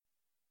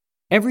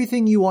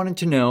Everything you wanted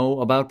to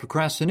know about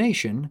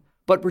procrastination,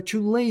 but were too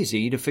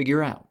lazy to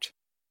figure out.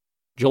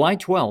 July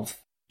 12th,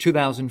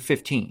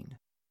 2015,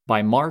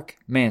 by Mark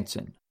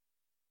Manson.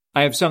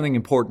 I have something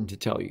important to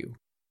tell you.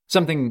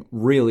 Something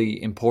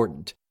really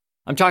important.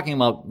 I'm talking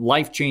about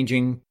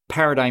life-changing,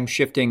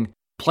 paradigm-shifting,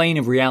 plane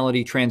of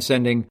reality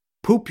transcending,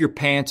 poop your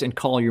pants and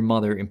call your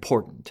mother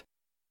important.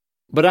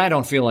 But I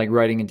don't feel like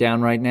writing it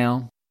down right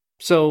now,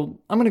 so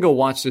I'm going to go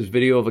watch this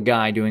video of a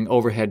guy doing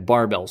overhead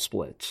barbell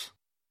splits.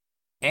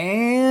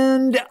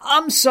 And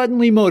I'm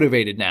suddenly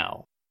motivated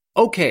now.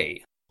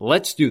 Okay,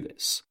 let's do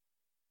this.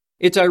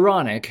 It's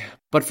ironic,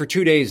 but for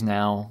 2 days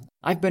now,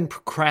 I've been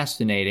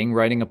procrastinating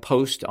writing a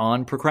post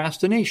on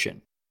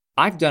procrastination.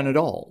 I've done it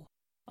all.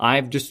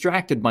 I've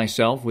distracted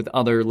myself with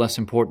other less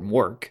important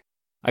work.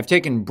 I've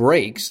taken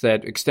breaks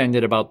that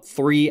extended about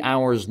 3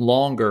 hours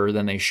longer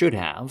than they should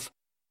have.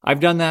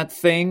 I've done that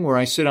thing where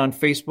I sit on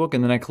Facebook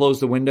and then I close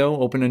the window,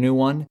 open a new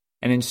one,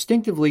 and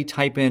instinctively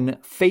type in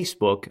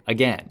Facebook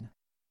again.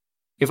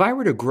 If I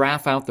were to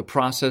graph out the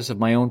process of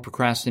my own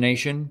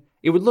procrastination,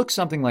 it would look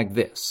something like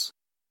this.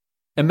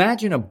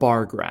 Imagine a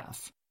bar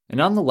graph, and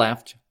on the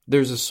left,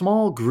 there's a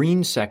small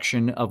green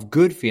section of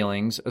good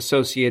feelings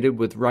associated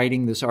with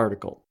writing this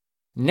article.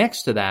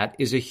 Next to that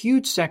is a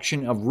huge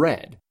section of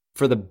red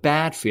for the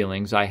bad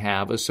feelings I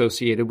have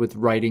associated with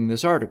writing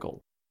this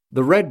article.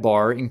 The red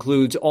bar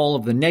includes all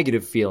of the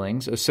negative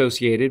feelings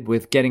associated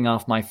with getting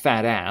off my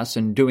fat ass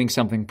and doing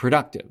something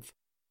productive.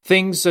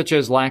 Things such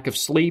as lack of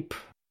sleep,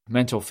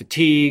 mental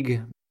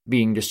fatigue,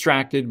 being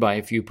distracted by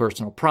a few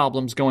personal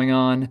problems going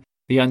on,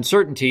 the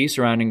uncertainty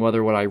surrounding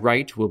whether what I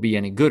write will be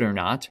any good or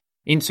not,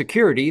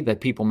 insecurity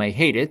that people may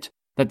hate it,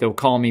 that they'll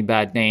call me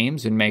bad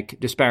names and make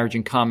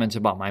disparaging comments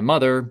about my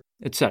mother,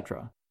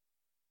 etc.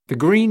 The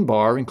green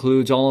bar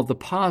includes all of the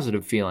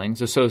positive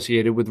feelings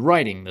associated with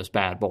writing this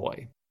bad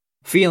boy.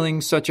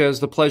 Feelings such as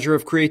the pleasure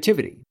of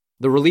creativity,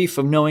 the relief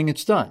of knowing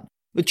it's done,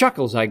 the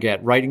chuckles I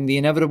get writing the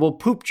inevitable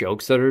poop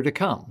jokes that are to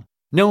come,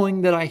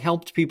 knowing that I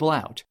helped people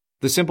out,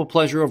 the simple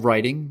pleasure of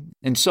writing,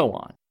 and so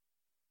on.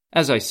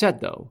 As I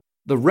said, though,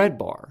 the red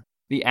bar,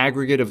 the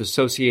aggregate of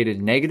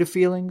associated negative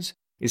feelings,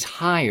 is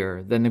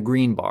higher than the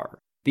green bar,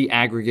 the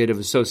aggregate of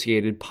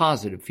associated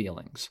positive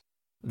feelings.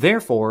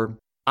 Therefore,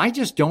 I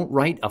just don't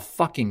write a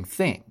fucking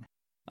thing.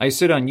 I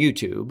sit on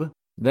YouTube,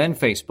 then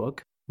Facebook,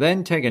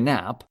 then take a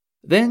nap,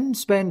 then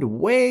spend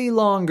way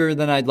longer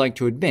than I'd like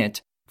to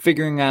admit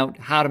figuring out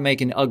how to make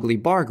an ugly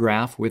bar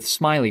graph with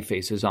smiley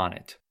faces on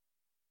it.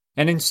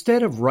 And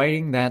instead of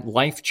writing that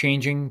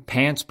life-changing,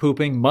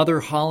 pants-pooping,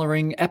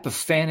 mother-hollering,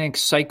 epiphanic,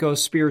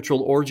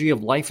 psycho-spiritual orgy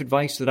of life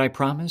advice that I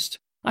promised,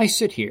 I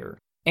sit here,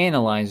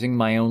 analyzing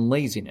my own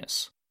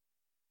laziness.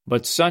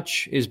 But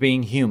such is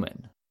being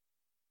human.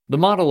 The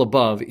model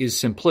above is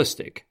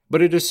simplistic,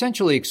 but it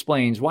essentially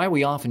explains why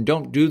we often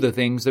don't do the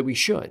things that we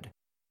should.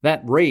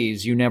 That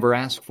raise you never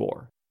ask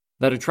for.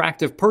 That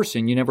attractive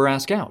person you never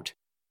ask out.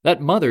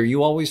 That mother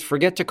you always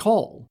forget to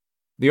call.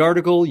 The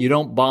article you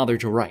don't bother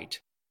to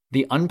write.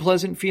 The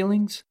unpleasant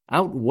feelings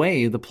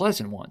outweigh the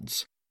pleasant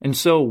ones, and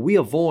so we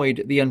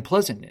avoid the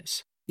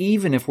unpleasantness,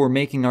 even if we're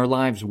making our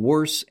lives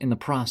worse in the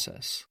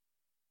process.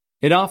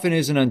 It often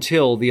isn't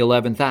until the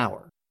 11th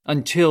hour,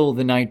 until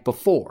the night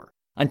before,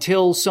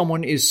 until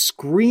someone is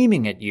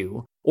screaming at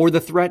you or the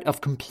threat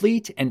of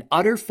complete and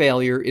utter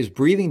failure is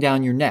breathing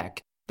down your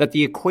neck that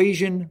the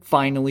equation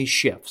finally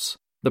shifts.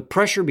 The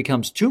pressure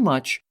becomes too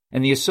much,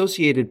 and the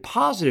associated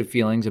positive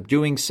feelings of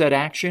doing said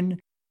action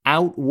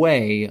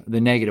outweigh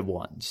the negative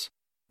ones.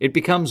 It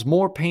becomes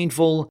more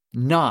painful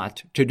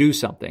not to do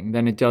something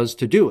than it does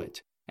to do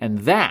it, and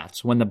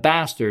that's when the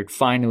bastard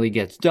finally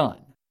gets done.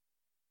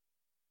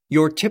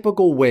 Your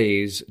typical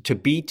ways to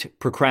beat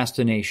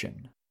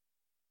procrastination.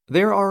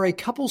 There are a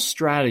couple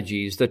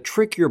strategies that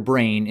trick your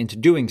brain into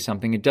doing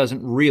something it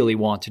doesn't really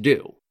want to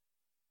do.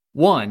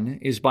 One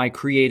is by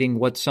creating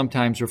what's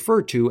sometimes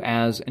referred to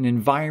as an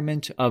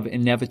environment of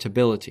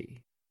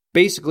inevitability.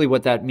 Basically,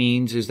 what that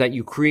means is that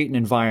you create an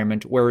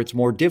environment where it's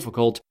more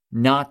difficult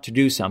not to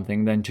do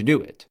something than to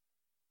do it.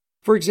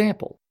 For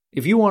example,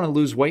 if you want to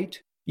lose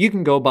weight, you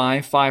can go buy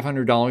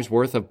 $500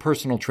 worth of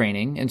personal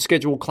training and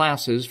schedule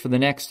classes for the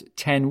next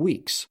 10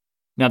 weeks.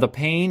 Now, the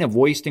pain of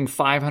wasting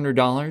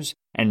 $500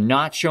 and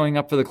not showing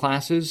up for the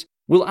classes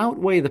will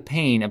outweigh the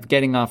pain of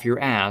getting off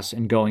your ass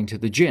and going to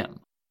the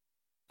gym.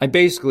 I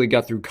basically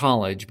got through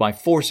college by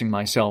forcing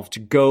myself to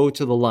go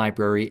to the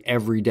library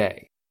every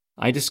day.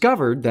 I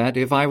discovered that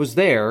if I was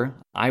there,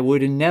 I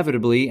would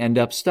inevitably end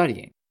up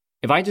studying.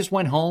 If I just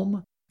went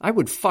home, I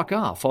would fuck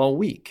off all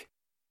week.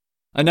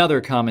 Another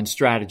common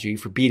strategy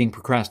for beating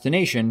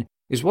procrastination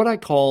is what I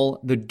call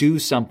the do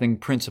something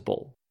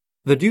principle.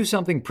 The do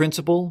something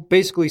principle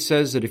basically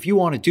says that if you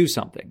want to do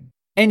something,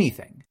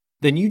 anything,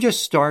 then you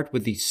just start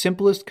with the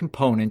simplest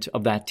component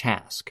of that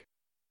task.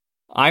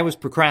 I was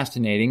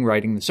procrastinating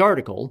writing this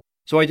article,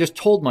 so I just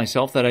told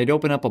myself that I'd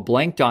open up a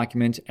blank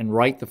document and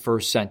write the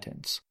first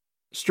sentence.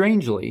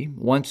 Strangely,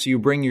 once you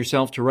bring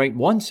yourself to write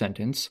one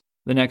sentence,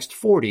 the next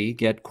 40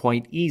 get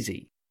quite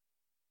easy.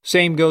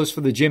 Same goes for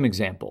the gym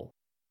example.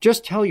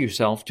 Just tell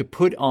yourself to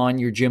put on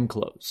your gym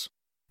clothes.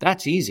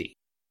 That's easy.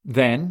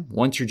 Then,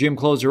 once your gym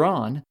clothes are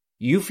on,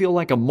 you feel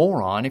like a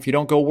moron if you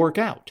don't go work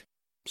out.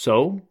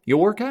 So, you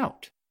work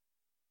out.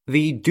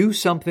 The do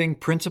something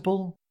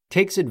principle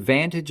takes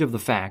advantage of the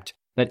fact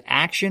that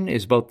action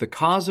is both the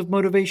cause of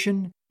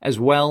motivation as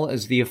well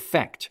as the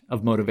effect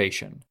of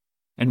motivation.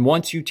 And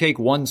once you take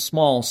one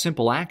small,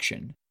 simple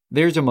action,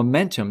 there's a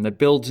momentum that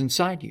builds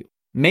inside you,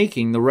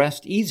 making the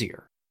rest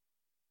easier.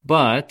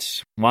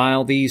 But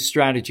while these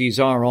strategies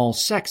are all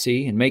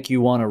sexy and make you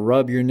want to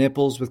rub your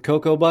nipples with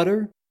cocoa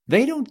butter,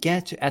 they don't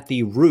get at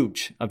the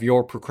root of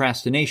your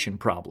procrastination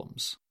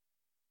problems.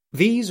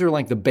 These are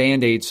like the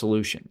Band-Aid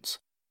solutions.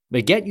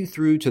 They get you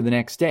through to the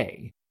next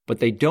day, but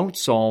they don't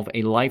solve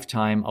a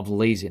lifetime of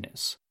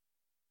laziness.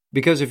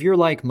 Because if you're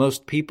like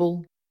most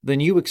people, then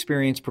you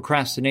experience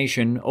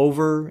procrastination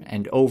over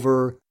and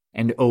over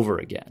and over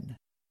again.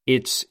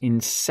 It's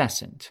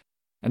incessant.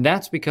 And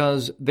that's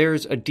because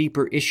there's a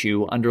deeper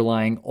issue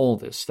underlying all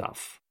this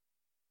stuff.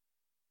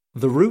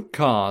 The root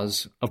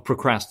cause of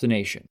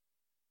procrastination.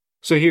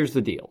 So here's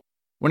the deal.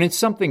 When it's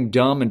something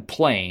dumb and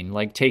plain,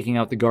 like taking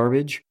out the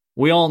garbage,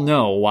 we all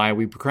know why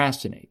we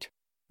procrastinate.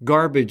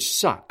 Garbage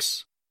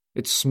sucks.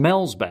 It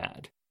smells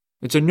bad.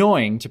 It's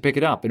annoying to pick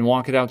it up and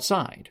walk it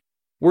outside.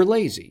 We're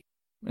lazy,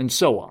 and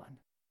so on.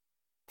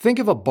 Think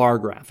of a bar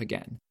graph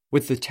again,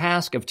 with the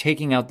task of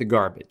taking out the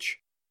garbage.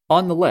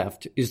 On the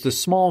left is the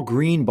small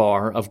green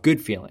bar of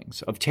good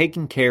feelings, of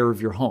taking care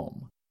of your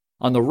home.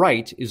 On the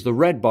right is the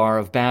red bar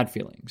of bad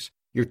feelings.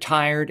 You're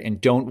tired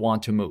and don't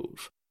want to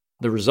move.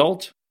 The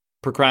result?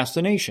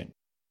 Procrastination.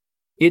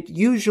 It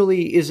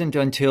usually isn't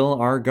until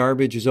our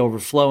garbage is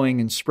overflowing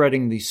and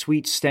spreading the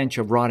sweet stench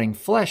of rotting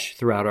flesh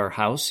throughout our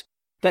house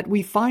that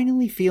we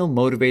finally feel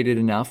motivated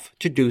enough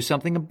to do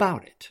something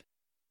about it.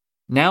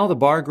 Now the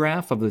bar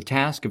graph of the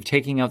task of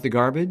taking out the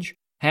garbage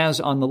has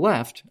on the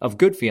left of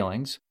good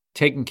feelings,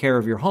 taking care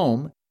of your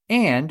home,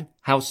 and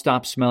house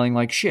stops smelling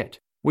like shit,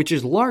 which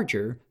is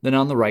larger than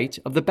on the right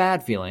of the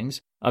bad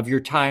feelings of you're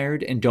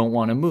tired and don't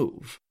want to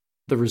move.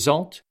 The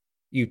result?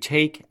 You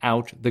take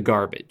out the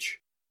garbage.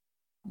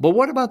 But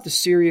what about the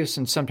serious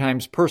and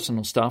sometimes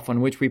personal stuff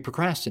on which we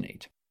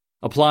procrastinate?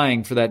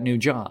 Applying for that new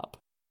job,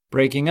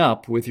 breaking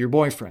up with your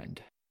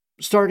boyfriend,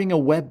 starting a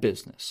web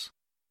business,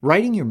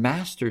 writing your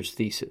master's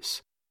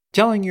thesis,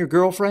 telling your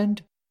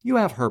girlfriend you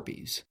have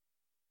herpes.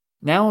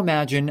 Now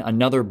imagine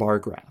another bar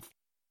graph.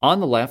 On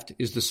the left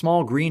is the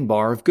small green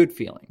bar of good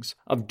feelings,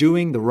 of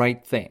doing the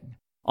right thing.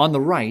 On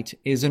the right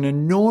is an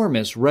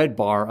enormous red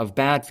bar of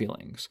bad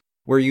feelings,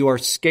 where you are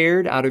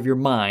scared out of your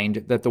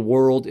mind that the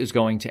world is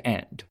going to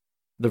end.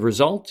 The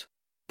result?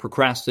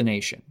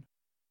 Procrastination.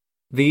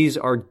 These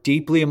are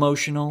deeply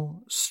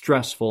emotional,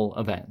 stressful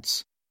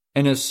events,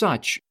 and as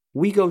such,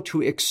 we go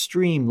to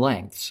extreme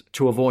lengths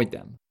to avoid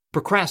them,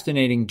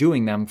 procrastinating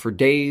doing them for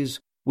days,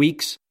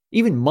 weeks,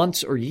 even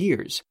months or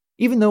years,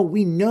 even though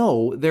we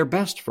know they're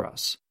best for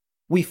us.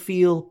 We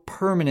feel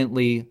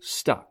permanently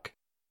stuck.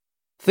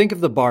 Think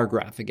of the bar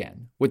graph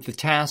again, with the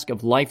task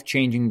of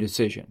life-changing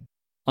decision.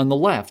 On the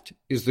left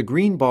is the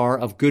green bar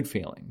of good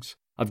feelings,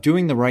 of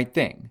doing the right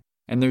thing,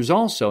 and there's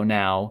also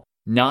now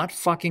not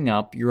fucking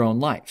up your own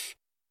life.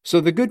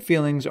 So the good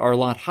feelings are a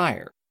lot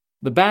higher.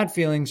 The bad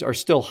feelings are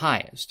still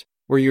highest,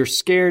 where you're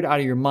scared out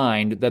of your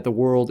mind that the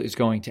world is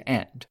going to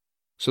end.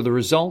 So the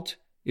result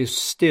is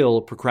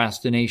still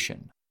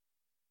procrastination.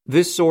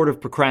 This sort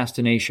of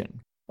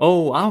procrastination,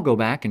 I'll go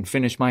back and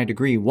finish my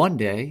degree one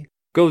day,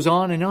 goes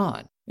on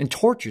and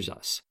tortures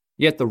us.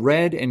 Yet the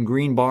red and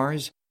green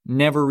bars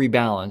never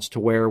rebalance to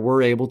where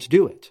we're able to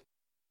do it.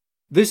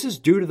 This is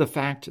due to the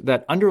fact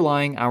that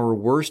underlying our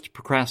worst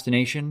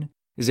procrastination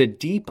is a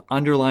deep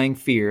underlying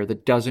fear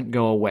that doesn't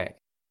go away.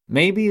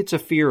 Maybe it's a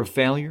fear of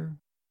failure.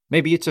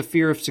 Maybe it's a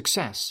fear of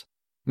success.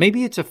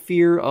 Maybe it's a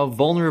fear of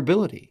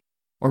vulnerability.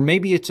 Or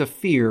maybe it's a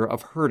fear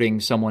of hurting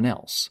someone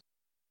else.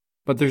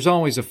 But there's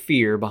always a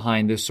fear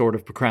behind this sort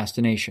of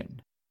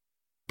procrastination.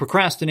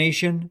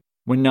 Procrastination,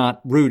 when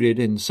not rooted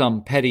in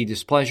some petty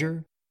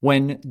displeasure,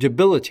 when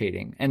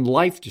debilitating and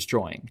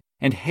life-destroying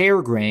and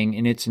hair-graying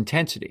in its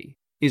intensity,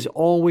 is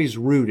always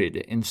rooted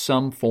in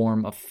some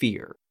form of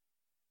fear.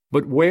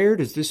 But where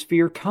does this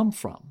fear come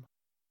from?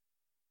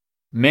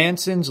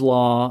 Manson's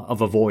Law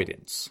of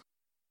Avoidance.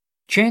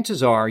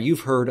 Chances are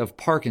you've heard of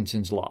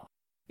Parkinson's Law.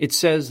 It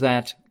says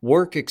that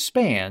work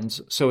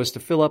expands so as to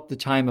fill up the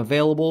time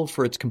available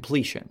for its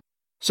completion.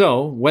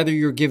 So, whether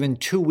you're given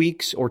 2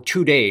 weeks or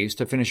 2 days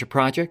to finish a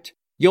project,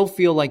 you'll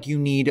feel like you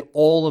need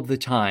all of the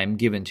time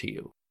given to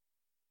you.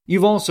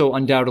 You've also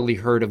undoubtedly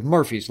heard of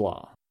Murphy's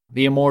Law,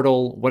 the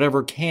immortal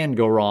whatever can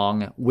go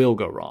wrong will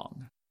go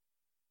wrong.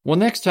 Well,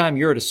 next time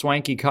you're at a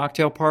swanky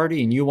cocktail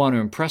party and you want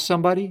to impress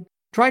somebody,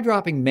 try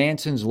dropping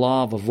Manson's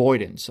Law of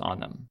Avoidance on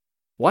them.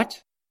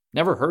 What?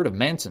 Never heard of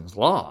Manson's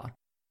Law?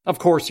 Of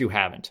course you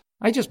haven't.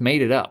 I just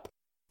made it up.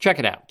 Check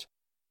it out.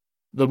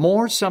 The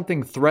more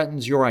something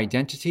threatens your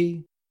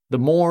identity, the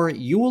more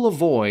you will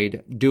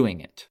avoid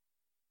doing it.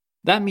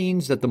 That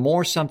means that the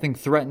more something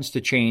threatens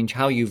to change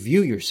how you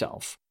view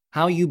yourself,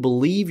 how you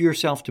believe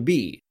yourself to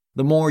be,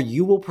 the more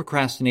you will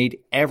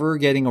procrastinate ever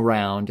getting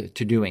around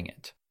to doing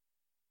it.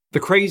 The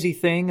crazy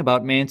thing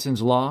about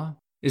Manson's law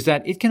is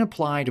that it can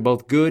apply to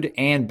both good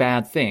and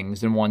bad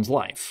things in one's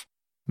life.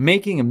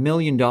 Making $1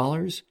 million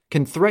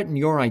can threaten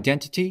your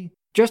identity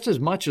just as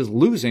much as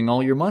losing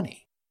all your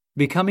money.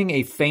 Becoming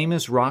a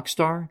famous rock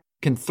star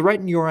can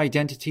threaten your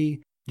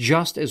identity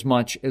just as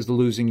much as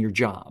losing your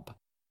job.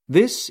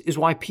 This is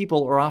why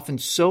people are often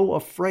so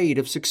afraid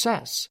of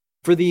success,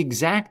 for the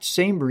exact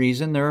same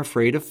reason they're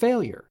afraid of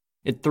failure.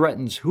 It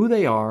threatens who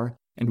they are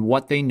and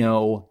what they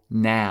know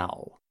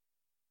now.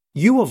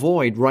 You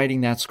avoid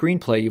writing that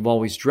screenplay you've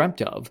always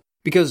dreamt of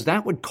because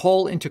that would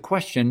call into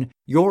question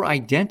your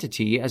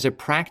identity as a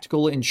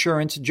practical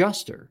insurance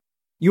adjuster.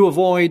 You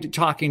avoid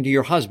talking to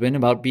your husband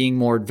about being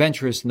more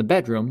adventurous in the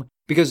bedroom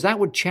because that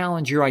would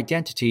challenge your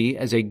identity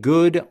as a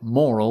good,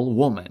 moral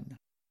woman.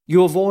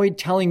 You avoid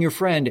telling your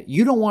friend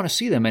you don't want to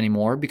see them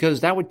anymore because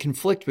that would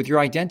conflict with your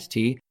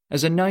identity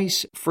as a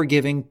nice,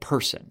 forgiving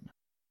person.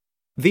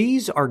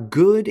 These are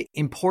good,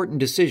 important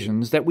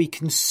decisions that we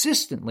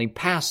consistently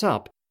pass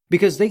up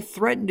because they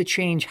threaten to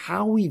change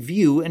how we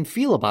view and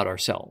feel about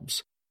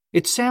ourselves.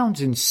 It sounds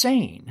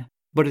insane,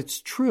 but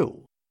it's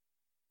true.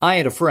 I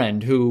had a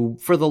friend who,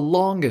 for the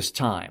longest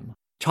time,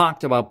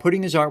 talked about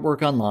putting his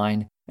artwork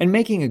online and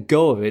making a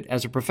go of it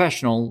as a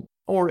professional,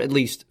 or at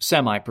least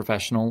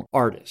semi-professional,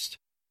 artist.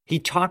 He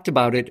talked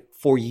about it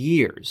for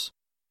years.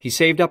 He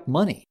saved up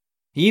money.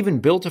 He even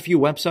built a few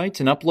websites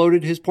and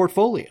uploaded his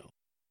portfolio.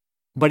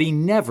 But he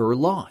never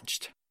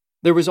launched.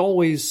 There was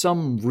always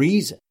some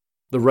reason.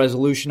 The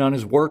resolution on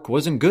his work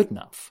wasn't good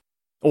enough.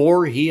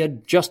 Or he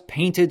had just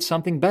painted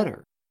something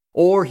better.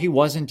 Or he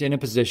wasn't in a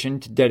position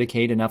to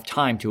dedicate enough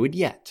time to it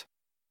yet.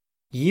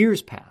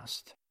 Years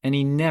passed, and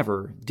he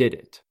never did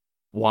it.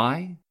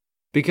 Why?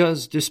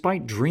 Because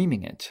despite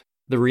dreaming it,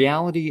 the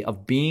reality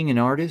of being an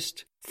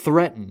artist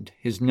threatened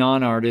his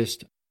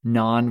non-artist,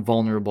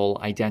 non-vulnerable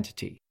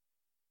identity.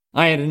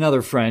 I had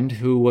another friend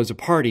who was a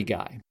party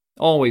guy,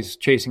 always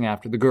chasing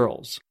after the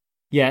girls.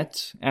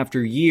 Yet,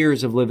 after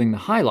years of living the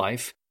high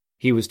life,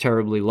 he was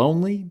terribly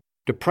lonely,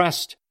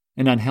 depressed,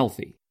 and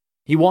unhealthy.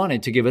 He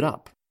wanted to give it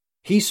up.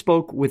 He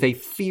spoke with a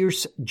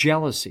fierce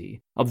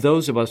jealousy of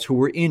those of us who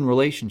were in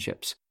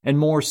relationships and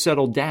more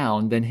settled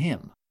down than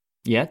him.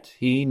 Yet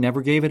he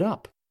never gave it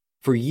up.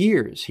 For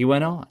years he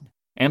went on,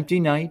 empty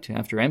night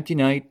after empty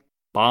night,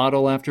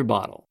 bottle after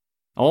bottle.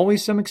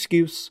 Always some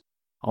excuse,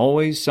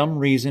 always some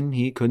reason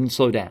he couldn't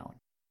slow down.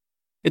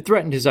 It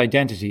threatened his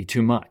identity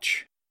too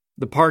much.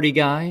 The party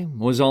guy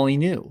was all he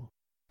knew.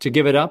 To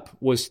give it up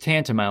was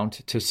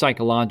tantamount to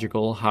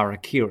psychological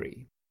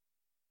harakiri.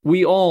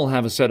 We all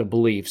have a set of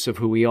beliefs of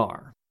who we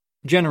are.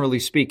 Generally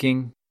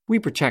speaking, we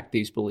protect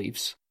these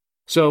beliefs.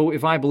 So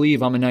if I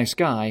believe I'm a nice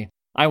guy,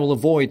 I will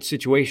avoid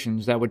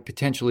situations that would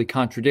potentially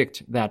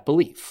contradict that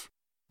belief.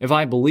 If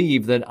I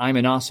believe that I'm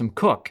an awesome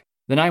cook,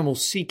 then I will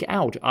seek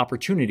out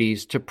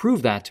opportunities to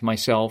prove that to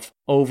myself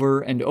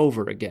over and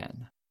over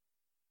again.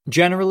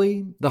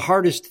 Generally, the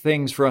hardest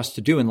things for us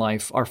to do in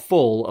life are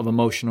full of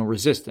emotional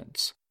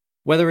resistance.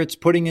 Whether it's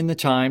putting in the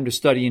time to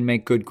study and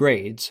make good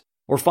grades,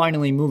 or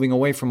finally moving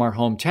away from our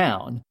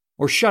hometown,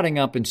 or shutting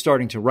up and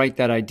starting to write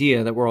that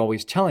idea that we're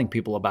always telling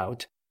people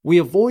about, we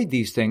avoid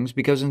these things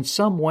because in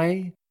some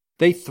way,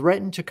 they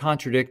threaten to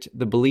contradict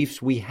the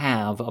beliefs we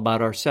have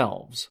about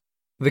ourselves.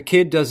 The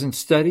kid doesn't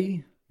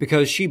study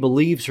because she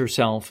believes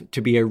herself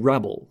to be a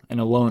rebel and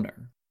a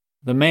loner.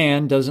 The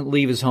man doesn't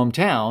leave his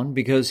hometown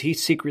because he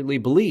secretly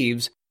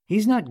believes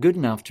he's not good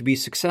enough to be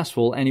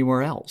successful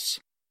anywhere else.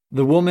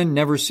 The woman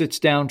never sits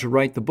down to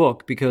write the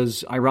book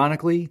because,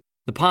 ironically,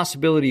 the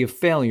possibility of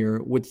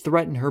failure would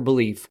threaten her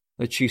belief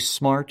that she's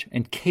smart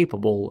and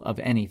capable of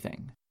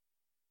anything.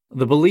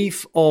 The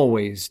belief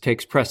always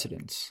takes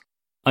precedence.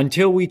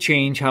 Until we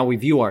change how we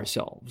view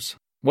ourselves,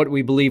 what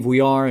we believe we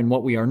are and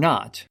what we are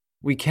not,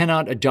 we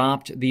cannot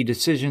adopt the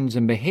decisions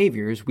and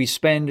behaviors we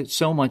spend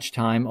so much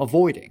time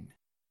avoiding.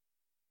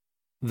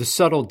 The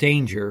subtle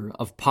danger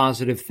of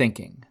positive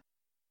thinking.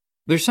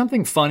 There's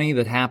something funny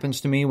that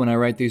happens to me when I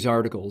write these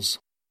articles.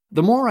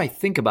 The more I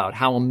think about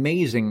how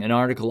amazing an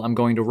article I'm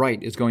going to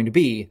write is going to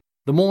be,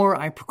 the more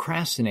I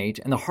procrastinate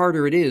and the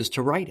harder it is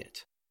to write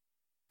it.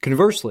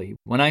 Conversely,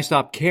 when I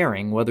stop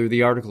caring whether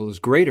the article is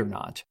great or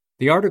not,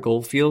 the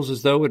article feels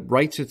as though it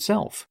writes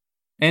itself,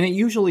 and it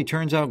usually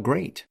turns out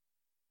great.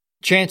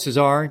 Chances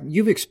are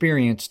you've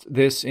experienced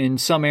this in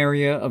some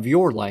area of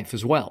your life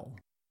as well.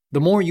 The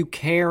more you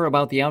care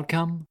about the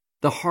outcome,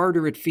 the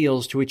harder it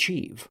feels to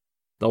achieve.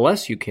 The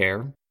less you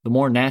care, the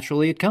more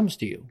naturally it comes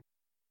to you.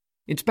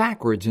 It's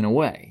backwards in a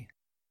way.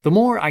 The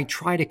more I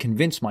try to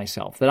convince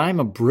myself that I'm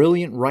a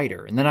brilliant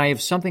writer and that I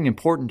have something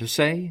important to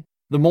say,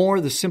 the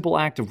more the simple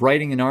act of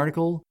writing an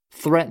article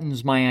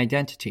threatens my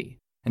identity,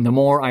 and the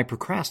more I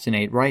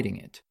procrastinate writing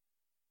it.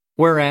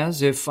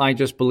 Whereas if I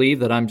just believe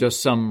that I'm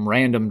just some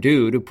random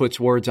dude who puts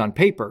words on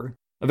paper,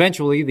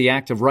 eventually the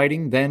act of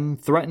writing then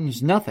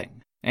threatens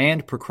nothing,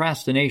 and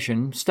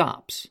procrastination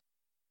stops.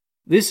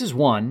 This is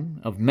one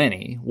of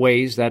many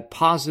ways that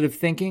positive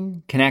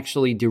thinking can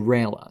actually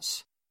derail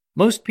us.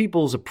 Most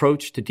people's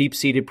approach to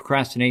deep-seated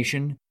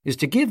procrastination is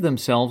to give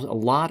themselves a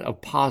lot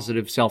of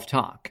positive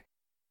self-talk.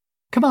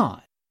 Come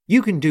on,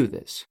 you can do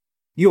this.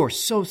 You're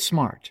so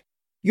smart.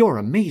 You're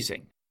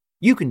amazing.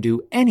 You can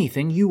do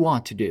anything you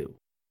want to do.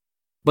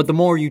 But the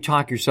more you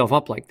talk yourself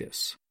up like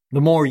this,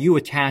 the more you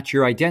attach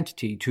your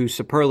identity to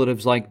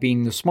superlatives like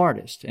being the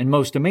smartest and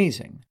most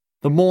amazing,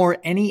 the more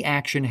any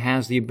action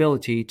has the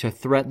ability to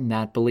threaten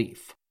that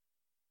belief.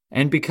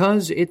 And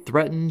because it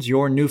threatens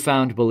your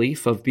newfound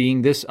belief of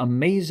being this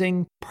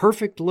amazing,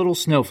 perfect little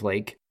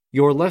snowflake,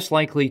 you're less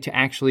likely to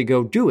actually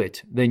go do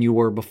it than you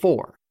were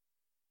before.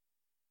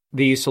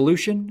 The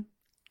solution?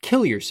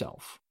 Kill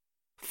yourself.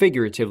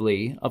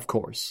 Figuratively, of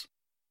course.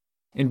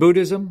 In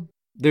Buddhism,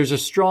 there's a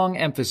strong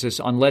emphasis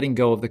on letting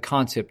go of the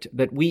concept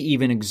that we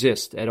even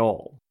exist at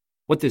all.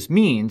 What this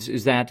means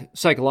is that,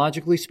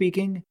 psychologically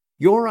speaking,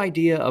 your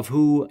idea of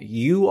who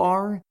you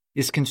are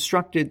is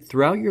constructed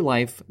throughout your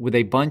life with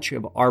a bunch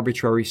of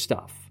arbitrary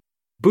stuff.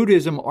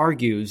 Buddhism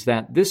argues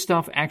that this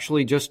stuff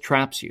actually just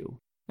traps you,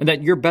 and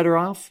that you're better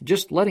off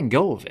just letting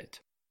go of it.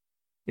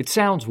 It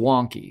sounds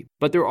wonky,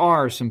 but there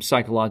are some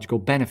psychological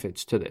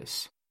benefits to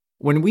this.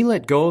 When we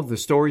let go of the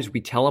stories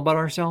we tell about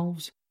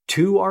ourselves,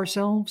 to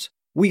ourselves,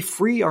 we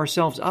free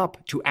ourselves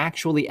up to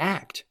actually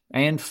act,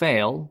 and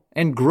fail,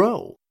 and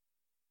grow.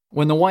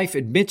 When the wife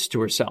admits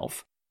to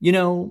herself,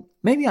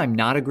 maybe I'm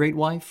not a great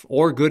wife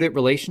or good at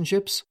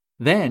relationships,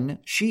 then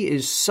she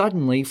is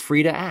suddenly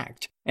free to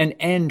act and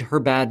end her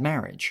bad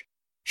marriage.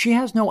 She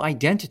has no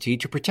identity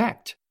to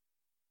protect.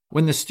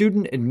 When the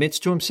student admits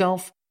to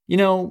himself,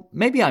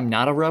 maybe I'm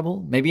not a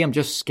rebel, maybe I'm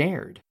just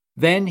scared,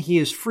 then he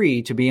is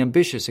free to be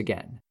ambitious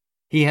again.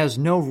 He has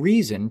no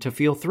reason to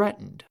feel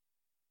threatened.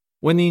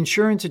 When the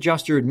insurance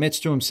adjuster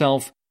admits to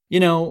himself,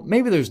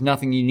 maybe there's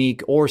nothing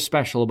unique or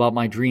special about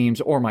my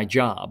dreams or my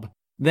job,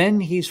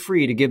 then he's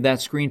free to give that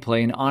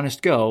screenplay an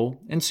honest go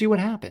and see what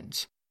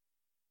happens.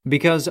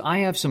 Because I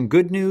have some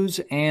good news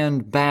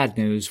and bad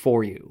news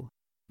for you.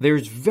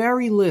 There's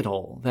very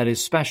little that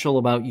is special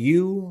about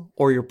you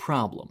or your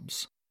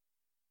problems.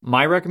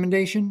 My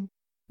recommendation?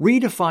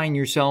 Redefine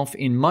yourself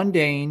in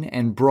mundane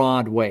and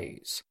broad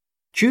ways.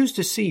 Choose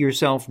to see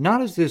yourself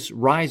not as this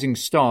rising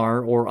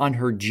star or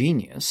unheard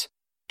genius.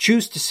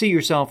 Choose to see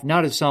yourself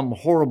not as some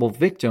horrible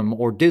victim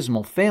or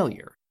dismal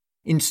failure.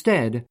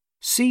 Instead,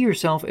 see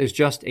yourself as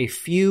just a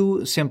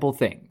few simple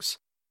things: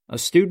 a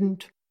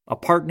student, a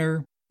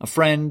partner, a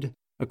friend,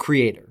 a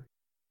creator.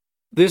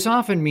 This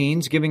often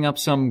means giving up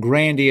some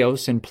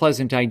grandiose and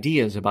pleasant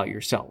ideas about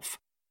yourself,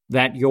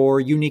 that you're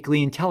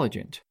uniquely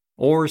intelligent,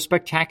 or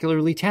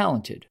spectacularly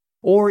talented,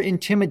 or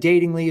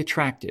intimidatingly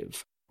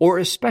attractive, or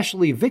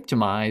especially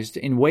victimized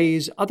in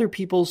ways other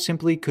people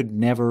simply could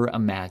never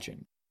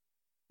imagine.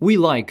 We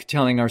like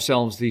telling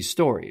ourselves these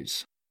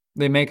stories.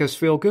 They make us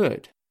feel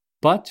good,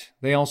 but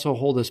they also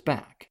hold us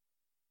back.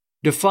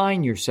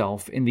 Define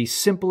yourself in the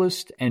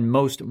simplest and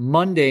most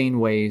mundane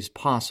ways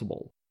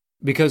possible,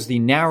 because the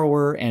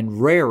narrower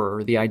and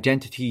rarer the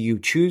identity you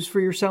choose for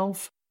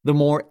yourself, the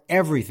more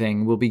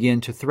everything will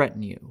begin to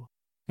threaten you.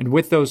 And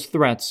with those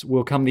threats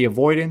will come the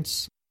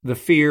avoidance, the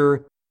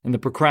fear, and the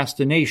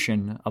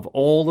procrastination of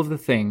all of the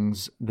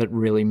things that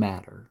really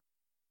matter.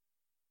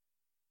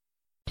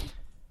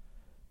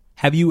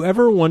 Have you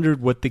ever wondered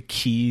what the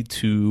key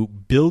to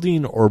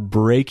building or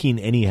breaking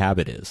any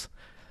habit is?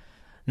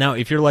 Now,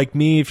 if you're like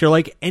me, if you're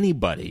like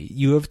anybody,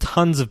 you have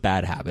tons of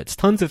bad habits,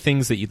 tons of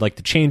things that you'd like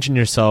to change in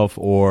yourself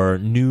or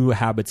new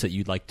habits that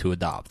you'd like to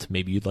adopt.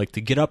 Maybe you'd like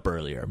to get up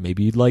earlier.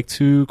 Maybe you'd like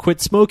to quit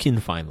smoking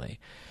finally.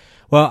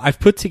 Well, I've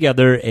put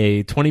together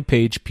a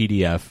 20-page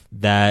PDF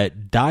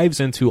that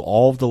dives into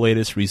all of the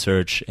latest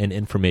research and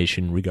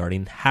information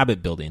regarding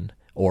habit building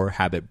or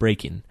habit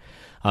breaking.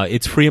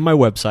 It's free on my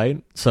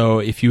website, so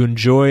if you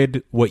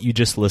enjoyed what you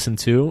just listened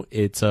to,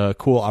 it's a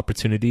cool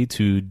opportunity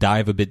to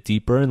dive a bit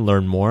deeper and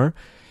learn more.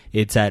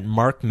 It's at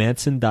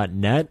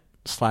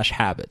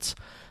markmanson.net/habits.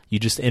 You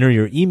just enter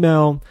your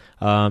email.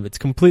 It's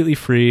completely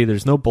free.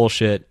 There's no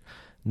bullshit.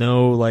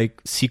 No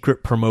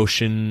secret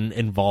promotion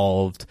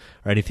involved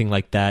or anything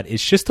like that.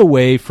 It's just a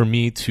way for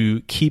me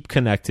to keep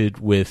connected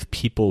with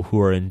people who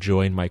are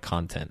enjoying my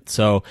content.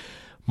 So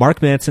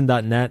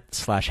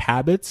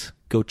markmanson.net/habits.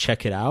 Go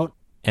check it out,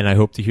 and I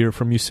hope to hear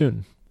from you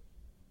soon.